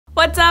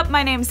What's up?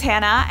 My name's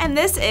Hannah, and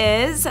this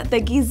is the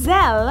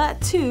Gazelle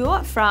 2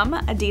 from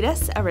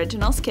Adidas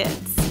Originals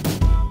Kids.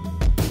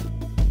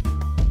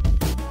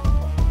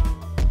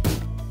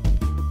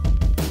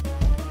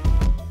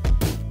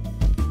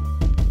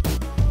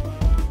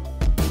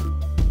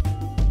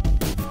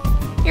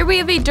 Here we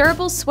have a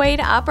durable suede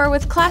upper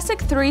with classic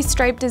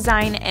 3-stripe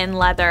design in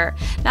leather.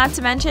 Not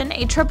to mention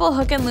a triple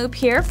hook and loop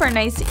here for a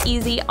nice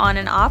easy on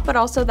and off, but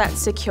also that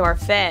secure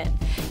fit.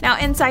 Now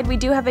inside we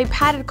do have a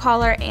padded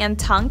collar and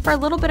tongue for a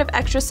little bit of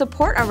extra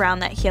support around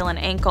that heel and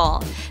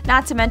ankle.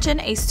 Not to mention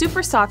a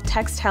super soft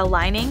textile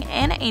lining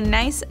and a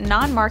nice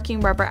non-marking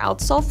rubber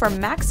outsole for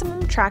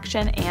maximum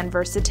traction and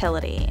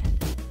versatility.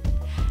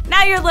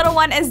 Now your little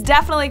one is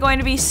definitely going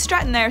to be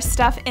strutting their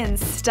stuff in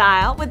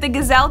style with the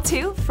Gazelle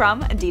 2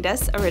 from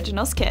Adidas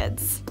Originals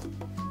Kids.